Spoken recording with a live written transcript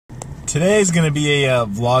Today's going to be a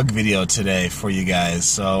vlog video today for you guys.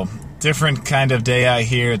 So, different kind of day out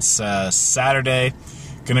here. It's Saturday.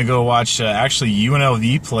 Going to go watch actually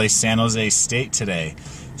UNLV play San Jose State today.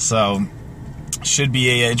 So, should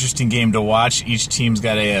be an interesting game to watch. Each team's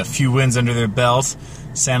got a few wins under their belt.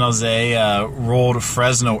 San Jose rolled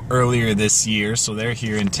Fresno earlier this year, so they're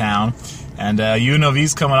here in town. And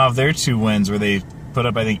UNLV's coming off their 2 wins where they put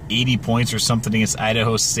up, I think, 80 points or something against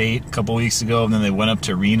Idaho State a couple weeks ago, and then they went up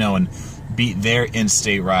to Reno and beat their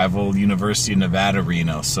in-state rival, University of Nevada,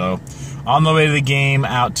 Reno. So on the way to the game,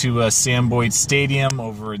 out to Sam Boyd Stadium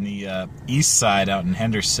over in the east side out in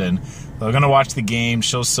Henderson. We're going to watch the game,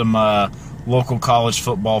 show some local college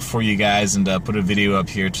football for you guys, and put a video up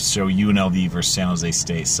here to show UNLV versus San Jose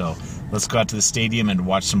State. So let's go out to the stadium and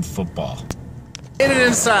watch some football. Get it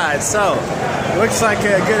inside, so looks like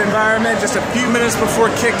a good environment. Just a few minutes before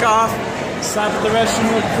kickoff. Stop at the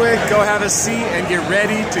restroom real quick, go have a seat, and get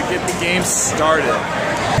ready to get the game started.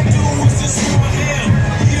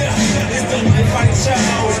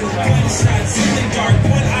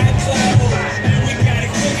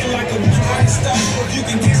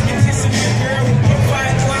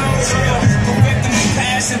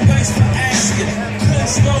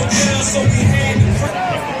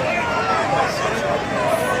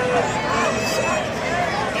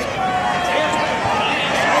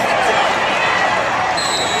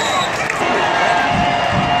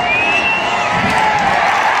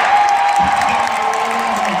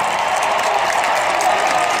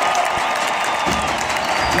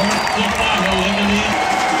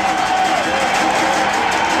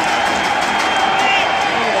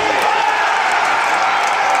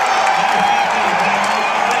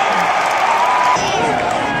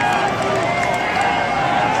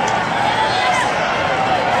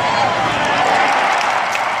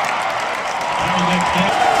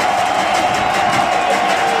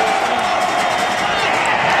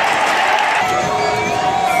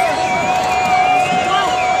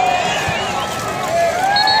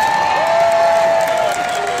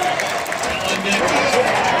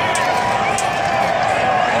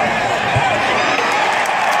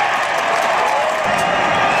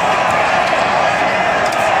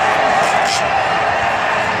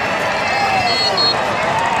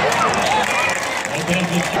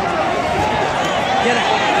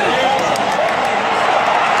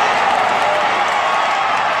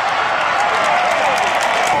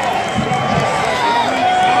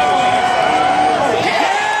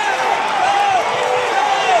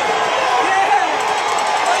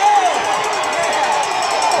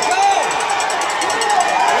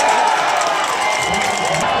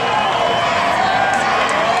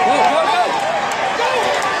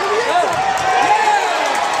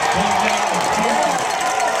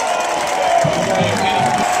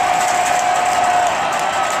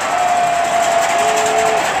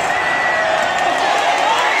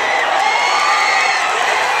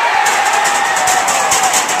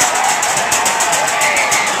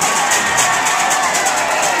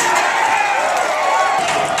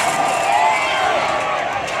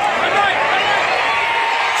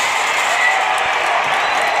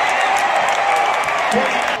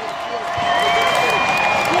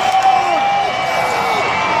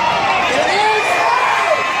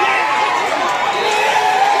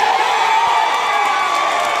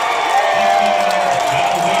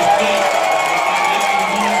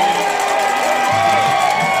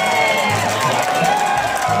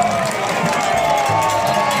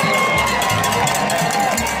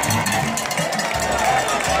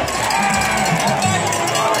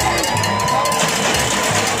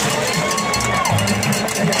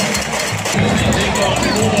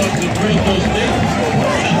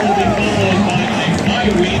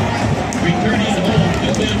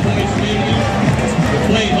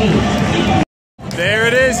 There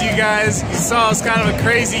it is, you guys. You saw it's kind of a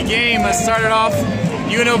crazy game. It started off,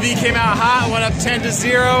 UNLV came out hot, went up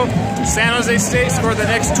 10-0. San Jose State scored the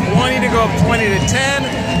next 20 to go up 20-10.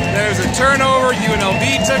 There was a turnover. UNLV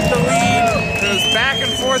took the lead. It was back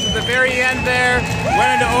and forth at the very end there.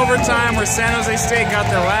 Went into overtime where San Jose State got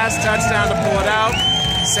their last touchdown to pull it out.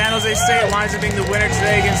 San Jose State winds up being the winner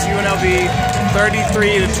today against UNLV,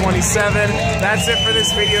 33-27. That's it for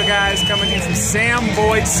this video, guys. Coming in from Sam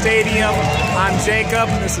Boyd Stadium, I'm Jacob,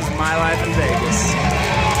 and this is My Life in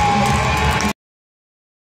Vegas.